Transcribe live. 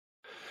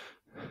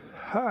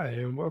Hi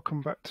and welcome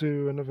back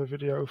to another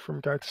video from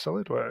Guide to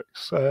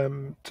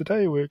SolidWorks.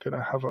 Today we're going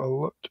to have a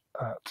look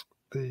at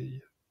the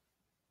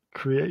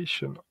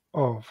creation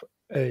of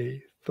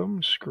a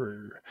thumb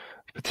screw,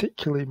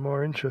 particularly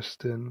more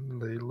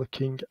interestingly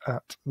looking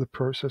at the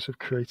process of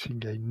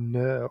creating a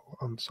knurl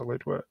on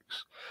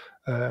SolidWorks.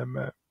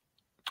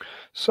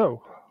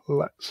 So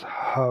let's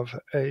have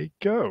a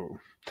go.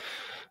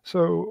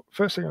 So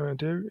first thing I'm going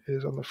to do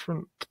is on the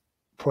front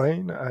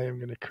plane I am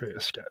going to create a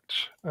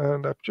sketch,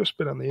 and I've just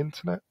been on the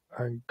internet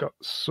and got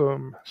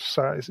some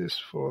sizes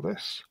for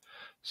this.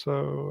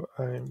 So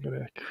I'm going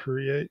to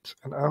create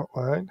an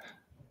outline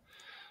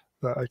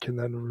that I can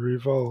then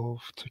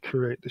revolve to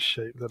create the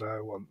shape that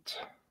I want.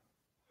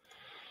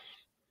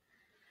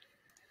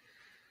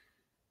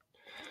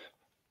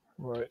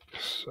 Right,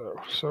 so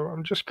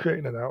I'm just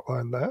creating an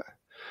outline there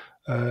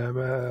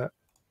that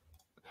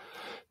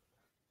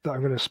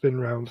I'm going to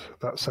spin round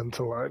that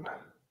center line.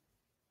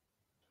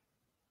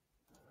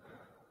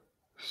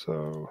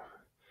 So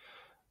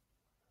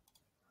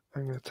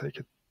I'm going to take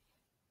a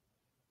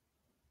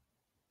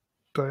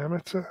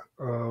diameter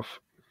of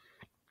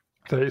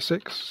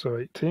 36, so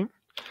 18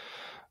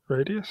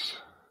 radius.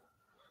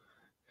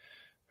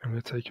 I'm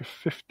going to take a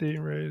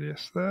 15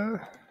 radius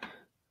there,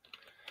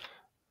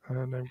 and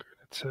I'm going to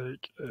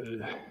take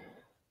a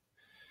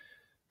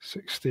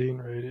 16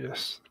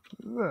 radius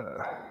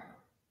there.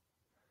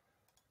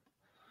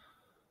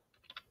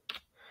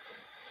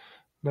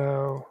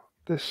 Now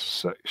this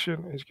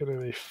section is going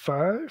to be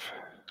 5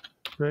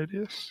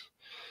 radius,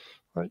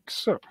 like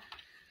so.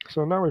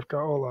 So now we've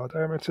got all our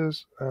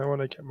diameters, and I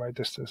want to get my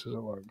distances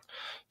along.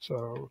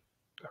 So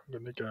I'm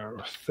going to go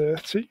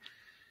 30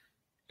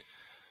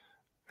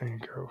 and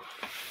go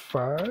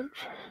 5,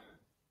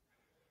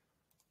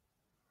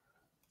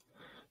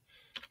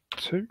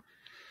 2,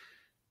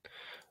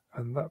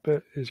 and that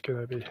bit is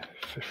going to be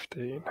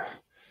 15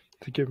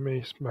 to give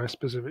me my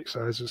specific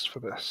sizes for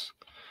this.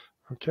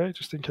 Okay,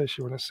 just in case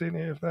you want to see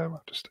any of them,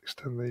 I'll just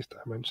extend these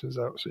dimensions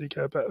out so you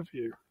get a better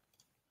view.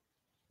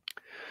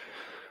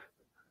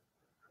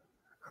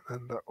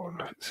 And that one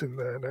fits in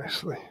there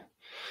nicely.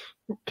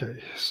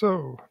 Okay,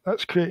 so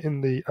that's creating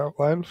the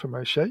outline for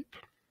my shape.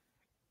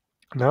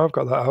 Now I've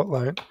got that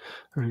outline,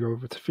 I'm going to go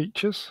over to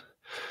features,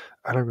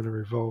 and I'm going to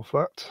revolve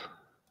that,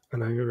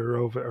 and I'm going to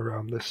revolve it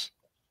around this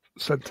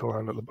center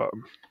line at the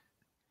bottom,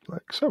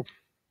 like so.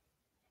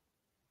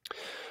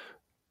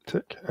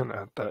 Tick and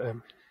add that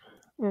in.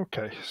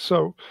 Okay,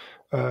 so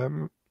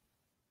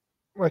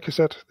like I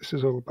said, this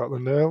is all about the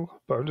knurl,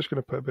 but I'm just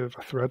going to put a bit of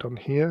a thread on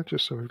here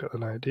just so we've got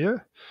an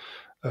idea.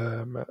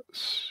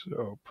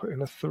 So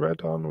putting a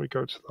thread on, we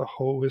go to the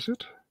hole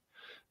wizard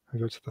and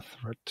go to the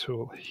thread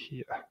tool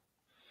here.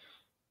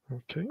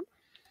 Okay,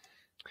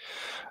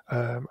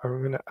 I'm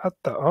going to add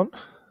that on.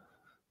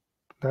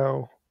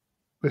 Now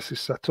this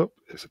is set up,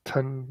 it's a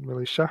 10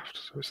 milli shaft,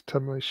 so it's a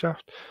 10 milli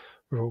shaft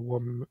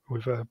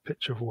with a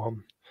pitch of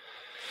 1.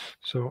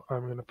 So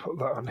I'm going to put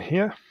that on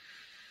here,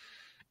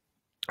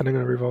 and I'm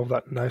going to revolve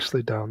that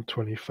nicely down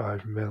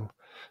 25 mil,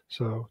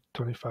 so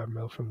 25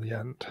 mil from the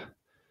end.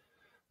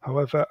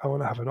 However, I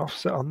want to have an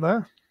offset on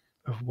there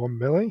of 1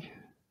 milli.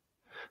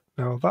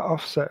 Now that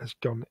offset has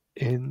gone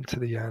into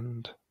the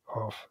end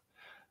of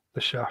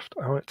the shaft.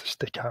 I want it to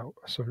stick out,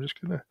 so I'm just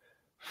going to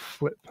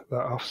flip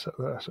that offset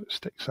there so it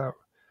sticks out.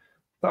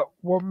 That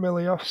 1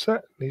 milli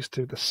offset needs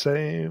to be the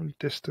same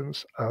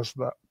distance as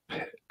that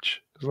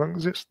pitch. As long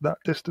as it's that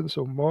distance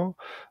or more,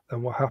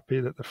 then we're happy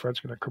that the thread's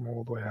going to come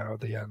all the way out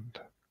of the end.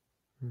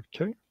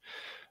 Okay.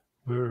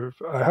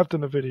 I have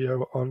done a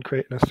video on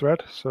creating a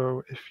thread,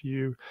 so if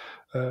you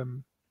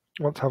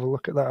want to have a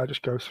look at that, I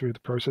just go through the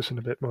process in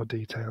a bit more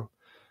detail.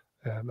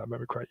 That might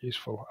be quite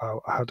useful.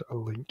 I'll add a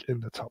link in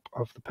the top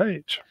of the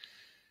page.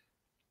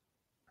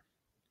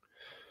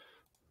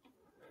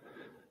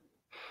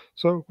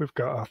 So we've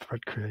got our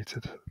thread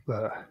created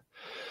there.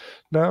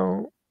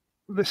 Now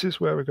this is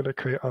where we're going to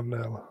create our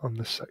knurl on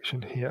this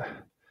section here.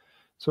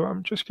 So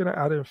I'm just going to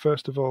add in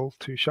first of all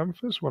 2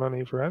 chamfers, one on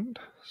either end.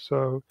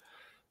 So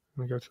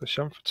I'm going to go to the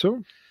chamfer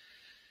tool,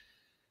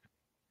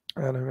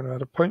 and I'm going to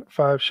add a 0.5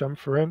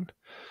 chamfer in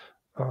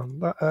on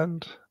that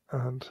end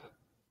and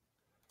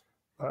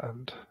that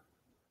end,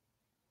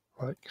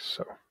 like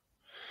so.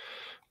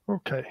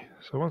 Okay,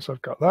 so once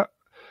I've got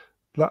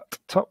that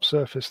top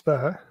surface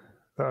there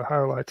that I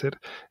highlighted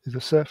is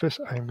the surface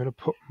I'm going to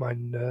put my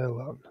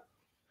knurl on.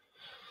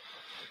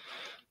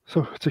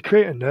 So to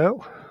create a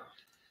knurl,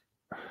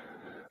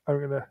 I'm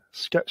going to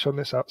sketch on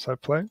this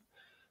outside plane.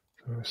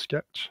 So I'm going to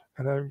sketch,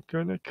 and I'm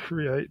going to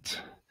create,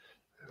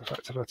 in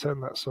fact if I turn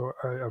that so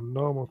I am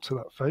normal to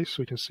that face so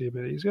we can see a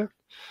bit easier,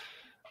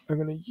 I'm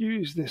going to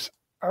use this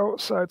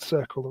outside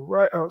circle, the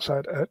right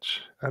outside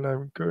edge, and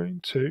I'm going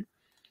to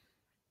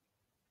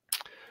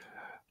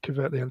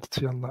convert the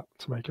entity on that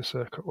to make a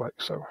circle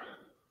like so.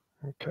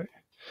 Okay,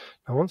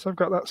 now once I've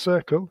got that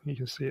circle, you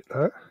can see it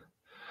there,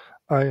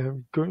 I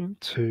am going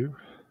to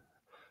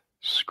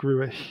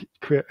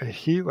create a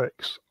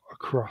helix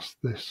across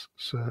this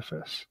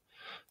surface.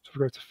 So if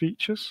we go to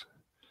features,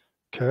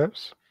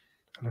 curves,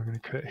 and I'm going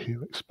to create a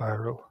helix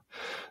spiral.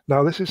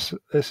 Now this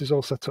is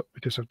all set up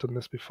because I've done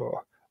this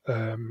before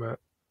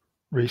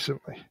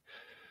recently.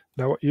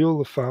 Now what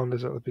you'll have found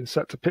is that they've been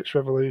set to pitch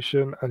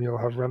revolution, and you'll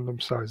have random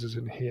sizes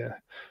in here.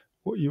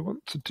 What you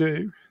want to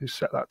do is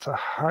set that to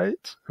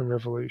height and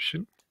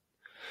revolution.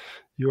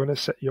 You want to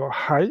set your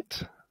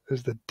height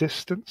as the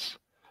distance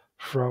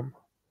from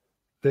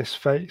this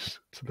face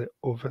to the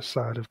other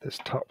side of this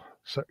top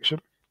section,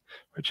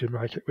 which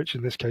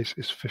in this case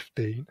is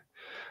 15.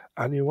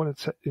 And you want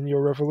to set in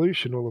your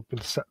revolution will have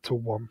been set to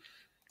 1,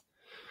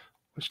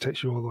 which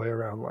takes you all the way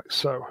around like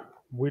so.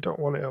 We don't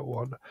want it at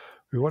 1.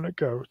 We want to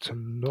go to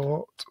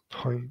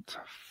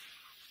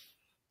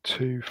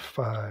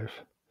 0.25,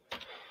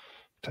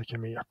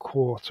 taking me a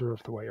quarter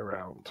of the way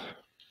around.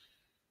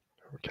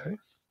 Okay.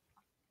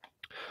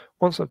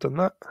 Once I've done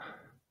that,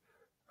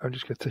 I'm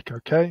just going to tick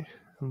OK,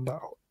 and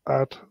that'll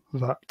add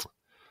that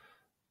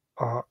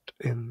arc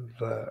in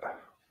there.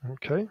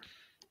 Okay.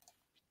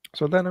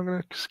 So then I'm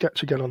going to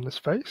sketch again on this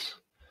face.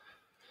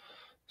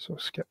 So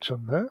sketch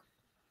on there.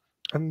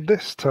 And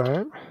this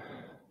time,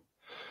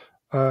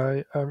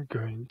 I am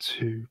going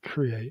to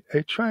create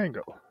a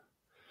triangle.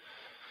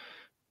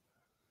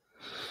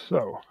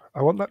 So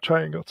I want that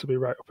triangle to be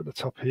right up at the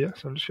top here.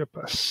 So I'm just going to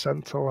put a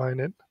center line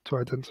in to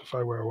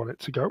identify where I want it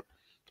to go.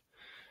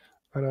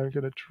 And I'm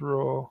going to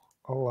draw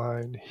a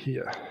line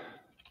here.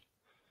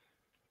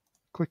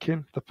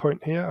 Clicking the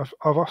point here,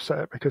 I've offset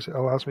it because it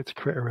allows me to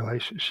create a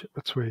relationship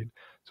between.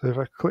 So if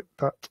I click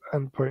that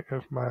endpoint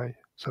of my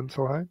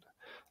center line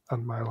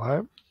and my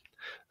line,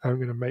 I'm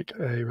going to make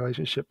a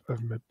relationship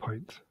of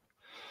midpoint.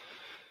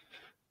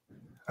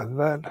 And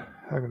then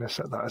I'm going to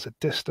set that as a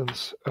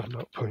distance of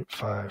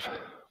 0.5.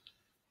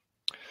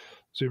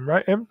 Zoom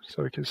right in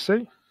so we can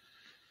see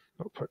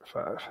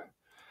 0.5.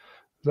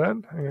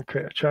 Then I'm going to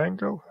create a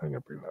triangle. I'm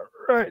going to bring that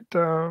right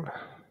down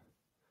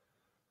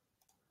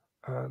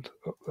and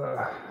up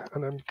there.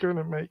 And I'm going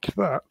to make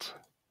that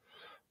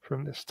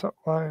from this top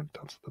line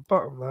down to the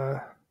bottom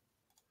there,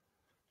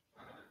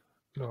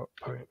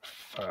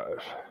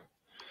 0.5.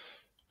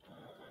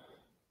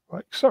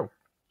 Like so.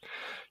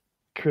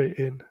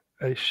 Creating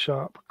a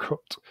sharp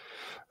cut.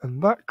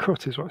 And that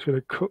cut is what's going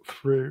to cut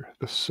through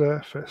the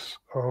surface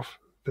of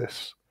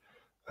this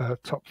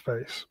top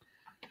face.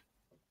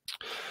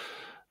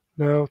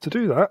 Now to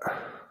do that,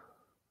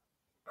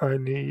 I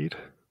need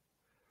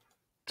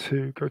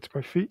to go to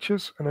my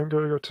features, and I'm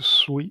going to go to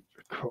sweep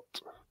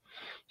cut.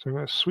 So I'm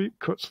going to sweep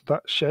cut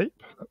that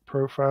shape, that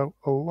profile,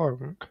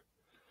 along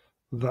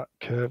that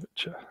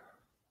curvature,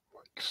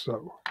 like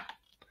so.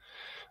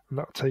 And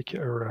that'll take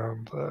it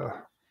around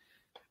there.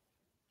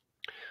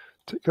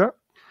 Tick that,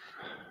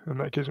 and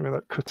that gives me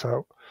that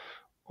cutout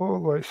all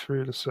the way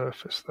through the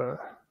surface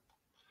there.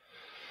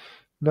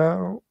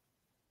 Now,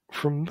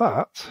 from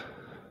that,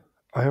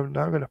 I am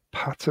now going to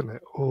pattern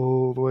it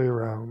all the way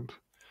around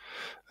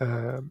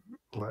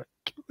like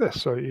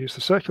this. So I use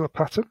the circular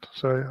pattern.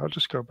 So I'll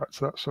just go back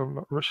to that so I'm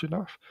not rushing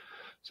off.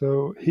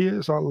 So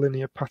here's our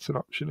linear pattern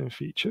option in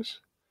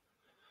features.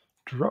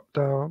 Drop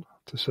down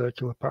to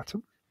circular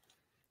pattern.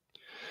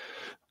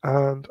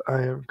 And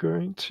I am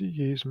going to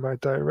use my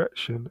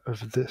direction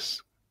of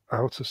this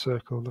outer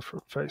circle in the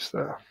front face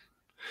there.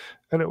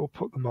 And it will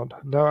put them on.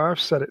 Now I've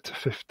set it to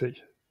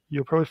 50.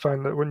 You'll probably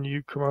find that when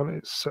you come on,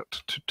 it's set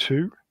to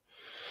 2.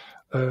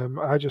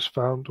 I just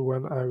found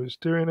when I was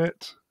doing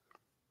it,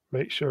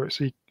 make sure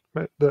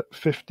that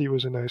 50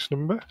 was a nice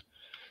number.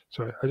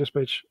 Sorry, I just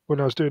made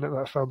when I was doing it,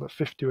 I found that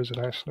 50 was a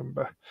nice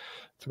number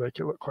to make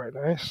it look quite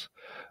nice.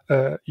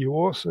 You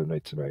also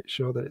need to make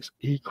sure that it's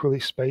equally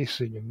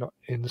spacing and not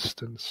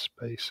instant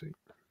spacing.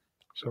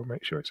 So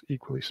make sure it's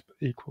equal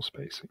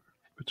spacing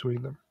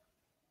between them.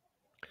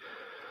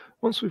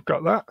 Once we've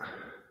got that,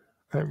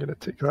 I'm going to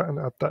tick that and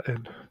add that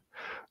in.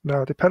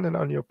 Now, depending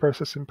on your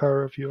processing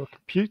power of your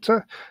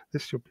computer,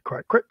 this should be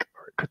quite quick,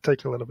 or it could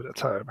take a little bit of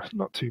time.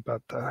 Not too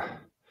bad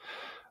there.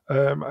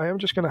 I am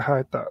just going to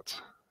hide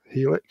that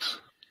helix,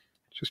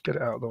 just get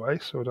it out of the way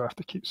so I don't have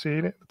to keep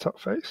seeing it, the top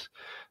face.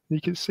 And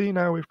you can see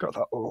now we've got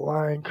that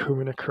line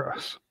coming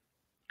across.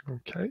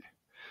 Okay,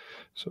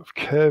 sort of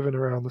curving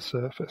around the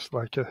surface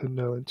like a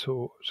knurling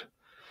tool would.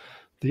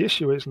 The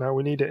issue is now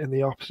we need it in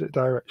the opposite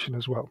direction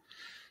as well.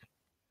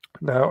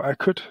 Now I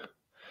could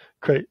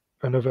create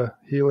another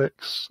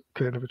helix,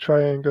 create another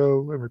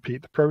triangle and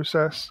repeat the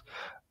process.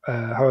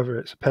 However,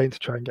 it's a pain to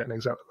try and get in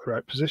exactly the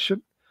right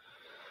position.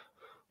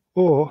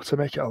 Or to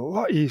make it a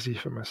lot easier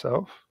for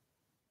myself,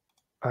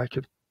 I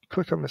could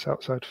click on this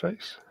outside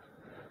face,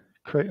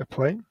 create a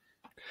plane,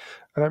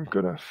 and I'm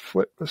going to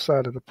flip the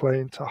side of the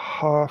plane to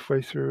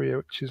halfway through here,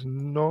 which is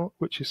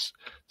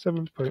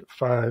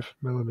 7.5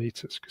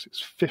 millimeters, because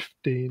it's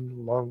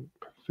 15 long,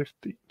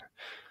 15.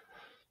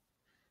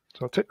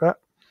 So I'll tick that,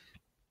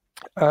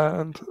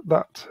 and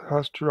that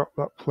has dropped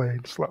that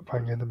plane slap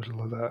bang in the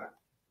middle of there.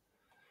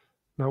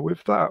 Now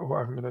with that, what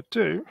I'm going to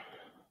do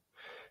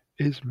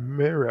is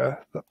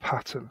mirror the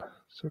pattern.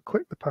 So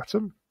click the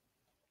pattern,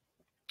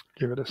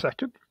 give it a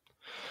second,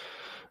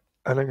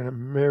 and I'm going to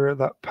mirror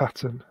that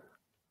pattern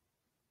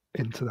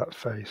into that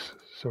face.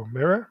 So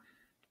mirror,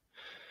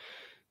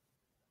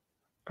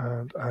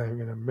 and I'm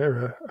going to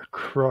mirror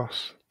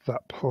across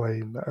that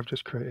plane that I've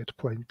just created,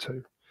 plane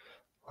 2,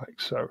 like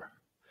so.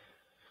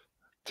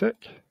 Tick.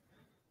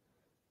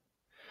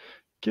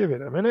 Give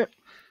it a minute.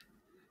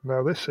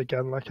 Now this,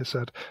 again, like I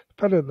said,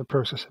 depending on the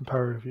processing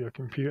power of your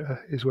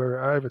computer, is where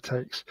it either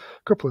takes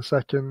a couple of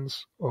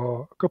seconds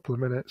or a couple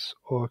of minutes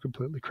or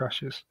completely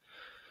crashes.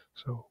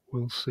 So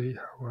we'll see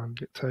how long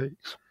it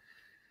takes.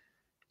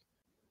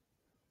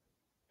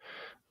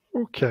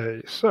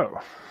 Okay, so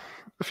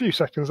a few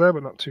seconds there,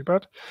 but not too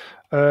bad.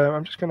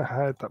 I'm just going to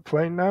hide that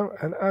plane now,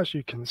 and as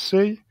you can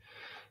see,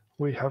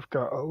 we have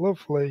got a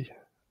lovely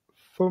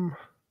thumb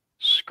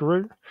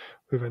screw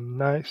with a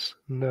nice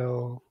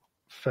knurl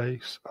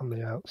face on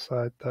the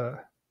outside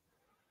there.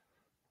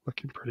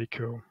 Looking pretty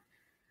cool.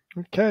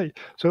 Okay,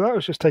 so that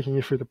was just taking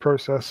you through the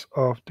process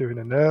of doing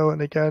a knurl,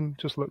 and again,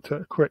 just looked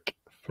at a quick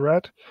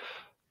thread.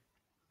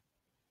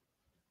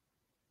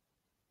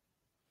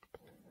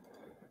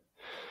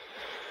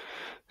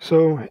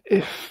 So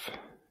if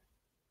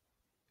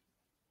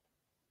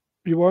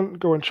you want,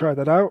 go and try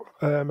that out.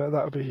 That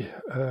would be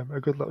a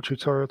good little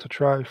tutorial to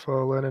try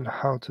for learning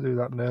how to do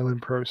that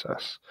knurling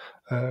process.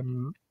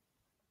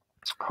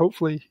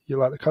 Hopefully you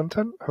like the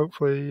content.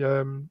 Hopefully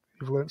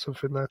you've learned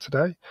something there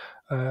today.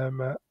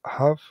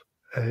 Have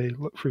a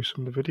look through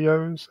some of the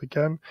videos.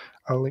 Again,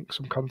 I'll link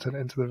some content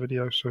into the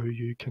video so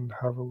you can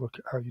have a look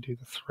at how you do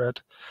the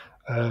thread.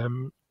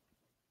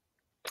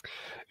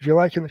 If you're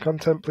liking the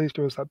content, please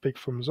give us that big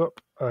thumbs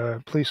up.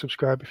 Please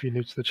subscribe if you're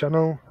new to the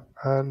channel,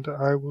 and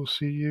I will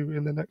see you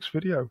in the next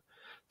video.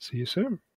 See you soon.